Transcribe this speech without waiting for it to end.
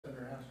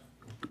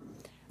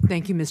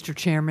Thank you, Mr.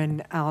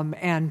 Chairman,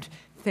 and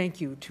thank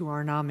you to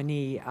our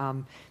nominee.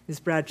 Ms.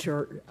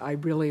 Bradsher, I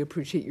really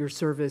appreciate your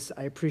service.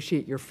 I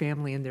appreciate your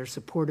family and their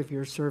support of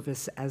your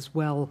service as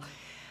well.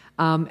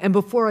 And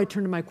before I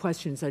turn to my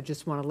questions, I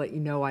just want to let you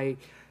know I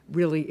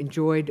really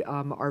enjoyed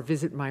our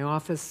visit in my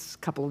office a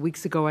couple of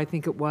weeks ago, I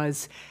think it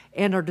was,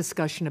 and our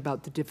discussion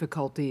about the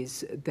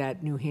difficulties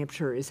that New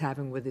Hampshire is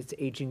having with its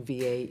aging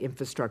VA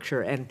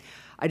infrastructure. And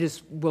I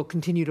just will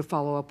continue to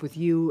follow up with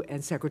you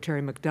and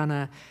Secretary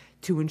McDonough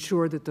to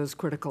ensure that those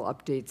critical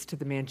updates to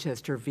the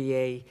Manchester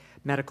VA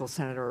Medical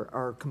Center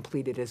are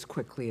completed as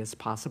quickly as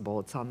possible.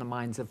 It's on the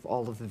minds of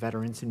all of the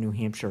veterans in New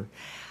Hampshire.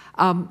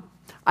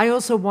 I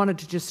also wanted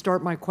to just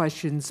start my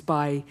questions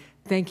by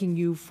thanking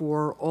you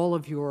for all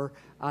of your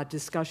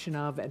discussion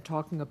of and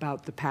talking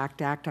about the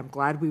PACT Act. I'm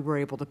glad we were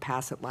able to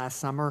pass it last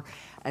summer.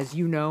 As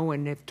you know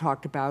and have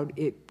talked about,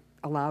 it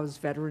allows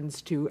veterans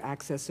to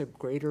access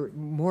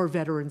more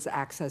veterans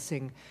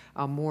accessing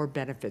more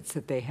benefits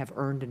that they have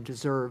earned and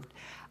deserved.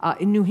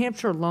 In New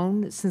Hampshire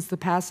alone, since the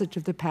passage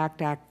of the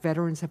PACT Act,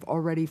 veterans have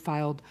already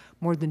filed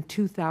more than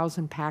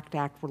 2,000 PACT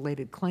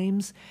Act-related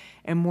claims,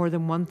 and more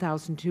than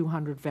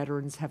 1,200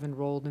 veterans have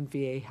enrolled in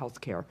VA health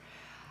care.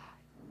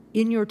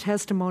 In your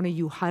testimony,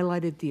 you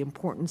highlighted the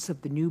importance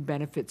of the new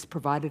benefits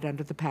provided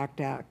under the PACT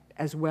Act,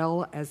 as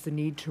well as the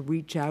need to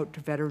reach out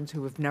to veterans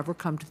who have never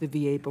come to the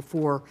VA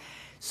before.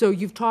 So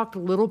you've talked a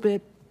little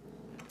bit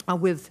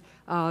with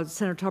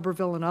Senator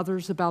Tuberville and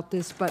others about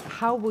this, but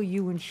how will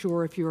you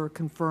ensure, if you are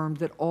confirmed,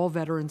 that all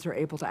veterans are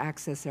able to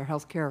access their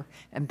health care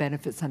and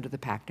benefits under the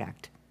PACT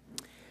Act?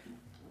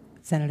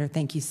 Senator,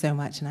 thank you so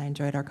much, and I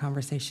enjoyed our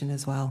conversation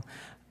as well.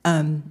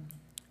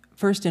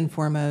 First and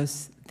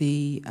foremost,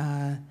 we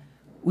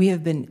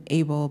have been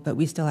able, but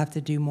we still have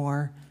to do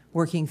more,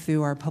 working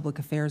through our public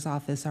affairs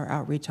office, our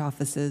outreach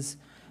offices,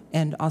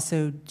 and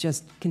also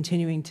just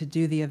continuing to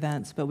do the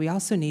events. But we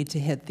also need to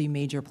hit the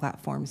major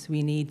platforms.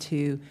 We need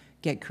to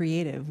get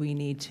creative. We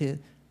need to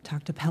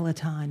talk to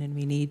Peloton, and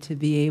we need to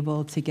be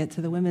able to get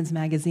to the women's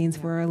magazines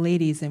for our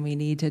ladies, and we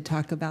need to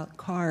talk about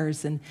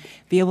cars and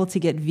be able to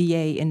get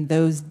VA in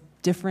those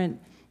different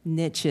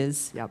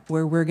niches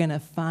where we're going to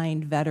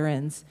find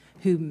veterans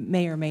who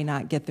may or may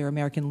not get their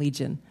American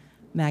Legion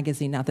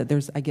magazine. Not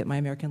that I get my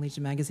American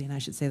Legion magazine, I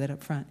should say that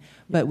up front.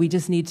 But we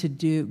just need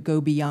to go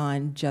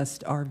beyond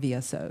just our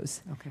VSOs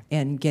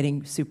and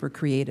getting super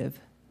creative.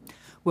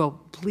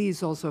 Well,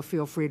 please also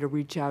feel free to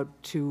reach out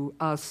to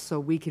us so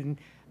we can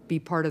be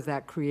part of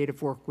that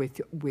creative work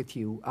with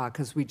you,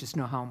 because we just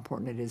know how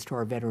important it is to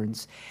our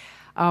veterans.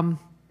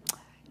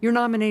 Your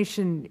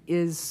nomination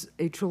is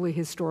a truly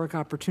historic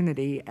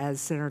opportunity, as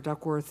Senator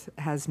Duckworth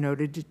has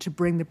noted, to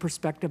bring the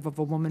perspective of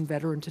a woman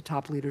veteran to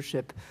top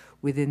leadership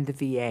within the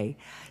VA.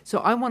 So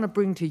I want to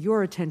bring to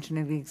your attention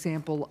an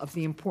example of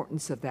the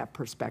importance of that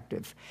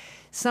perspective.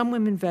 Some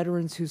women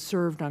veterans who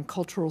served on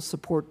cultural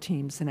support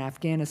teams in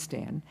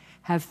Afghanistan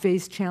have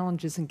faced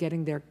challenges in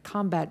getting their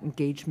combat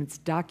engagements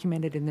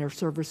documented in their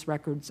service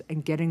records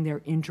and getting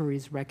their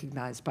injuries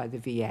recognized by the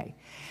VA.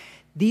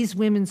 These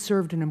women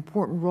served an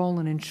important role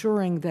in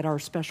ensuring that our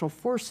special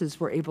forces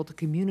were able to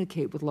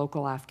communicate with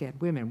local Afghan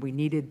women. We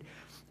needed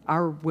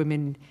our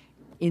women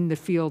in the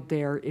field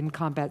there in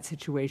combat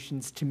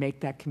situations to make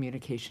that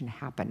communication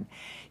happen.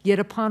 Yet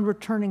upon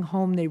returning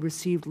home, they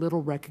received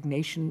little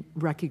recognition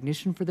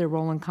for their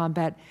role in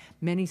combat.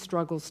 Many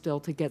struggle still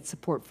to get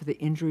support for the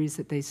injuries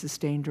that they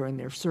sustained during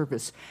their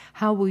service.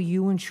 How will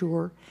you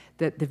ensure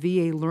that the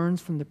VA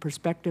learns from the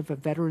perspective of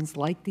veterans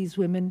like these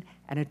women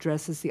and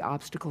addresses the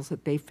obstacles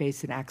that they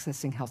face in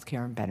accessing health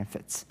care and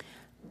benefits?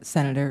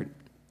 Senator,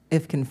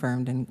 if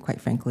confirmed, and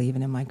quite frankly,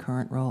 even in my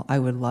current role, I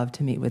would love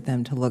to meet with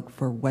them to look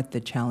for what the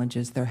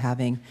challenges they're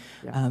having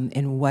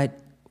and what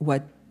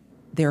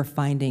they're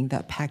finding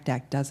that PACT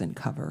Act doesn't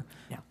cover,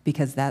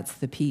 because that's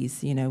the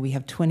piece. You know, we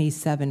have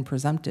 27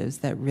 presumptives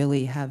that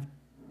really have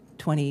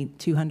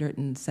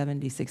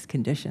 276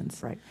 conditions.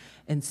 Right.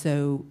 And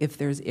so if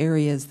there's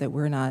areas that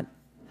we're not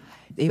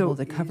able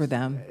to cover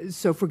them.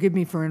 So forgive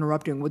me for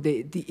interrupting. Well,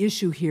 the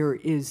issue here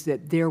is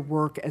that their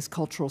work as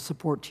cultural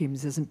support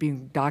teams isn't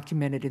being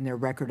documented in their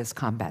record as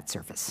combat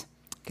service.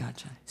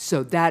 Gotcha.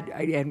 So that,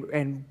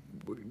 and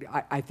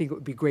I think it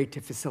would be great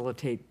to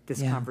facilitate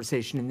this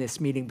conversation in this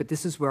meeting, but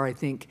this is where I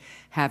think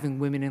having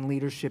women in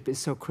leadership is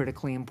so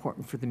critically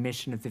important for the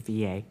mission of the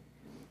VA.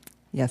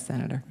 Yes,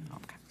 Senator.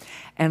 Okay.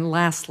 And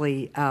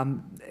lastly,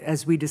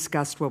 as we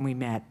discussed when we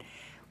met,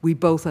 we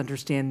both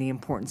understand the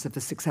importance of a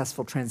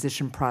successful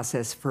transition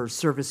process for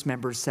service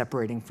members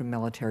separating from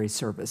military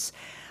service.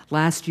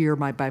 Last year,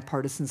 my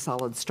bipartisan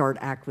Solid Start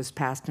Act was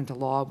passed into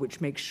law, which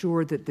makes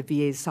sure that the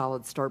VA's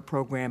Solid Start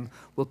program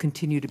will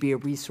continue to be a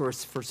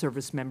resource for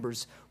service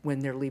members when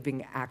they're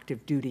leaving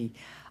active duty.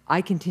 I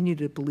continue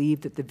to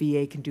believe that the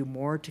VA can do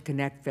more to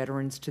connect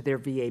veterans to their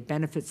VA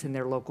benefits and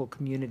their local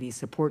community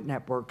support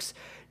networks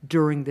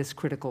during this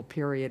critical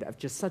period of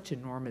just such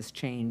enormous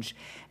change.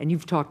 And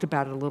you've talked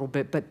about it a little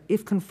bit, but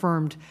if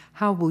confirmed,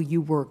 how will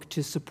you work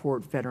to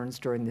support veterans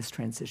during this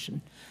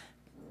transition?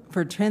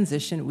 For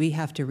transition, we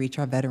have to reach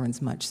our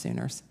veterans much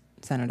sooner,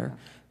 Senator.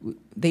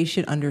 They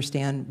should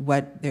understand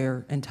what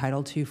they're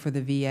entitled to for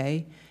the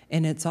VA.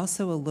 And it's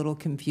also a little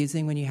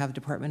confusing when you have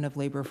Department of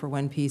Labor for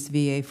one piece,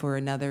 VA for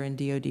another, and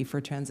DOD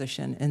for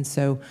transition. And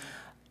so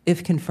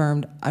if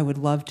confirmed, I would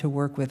love to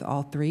work with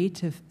all three,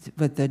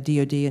 with the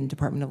DOD and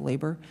Department of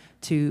Labor,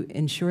 to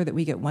ensure that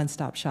we get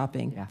one-stop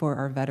shopping for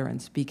our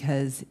veterans,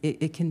 because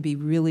it can be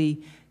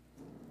really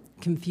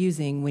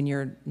confusing when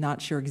you're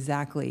not sure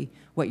exactly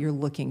what you're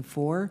looking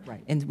for,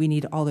 and we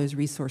need all those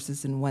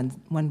resources in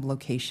one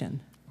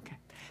location. Okay.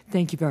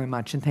 Thank you very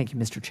much, and thank you,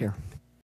 Mr. Chair.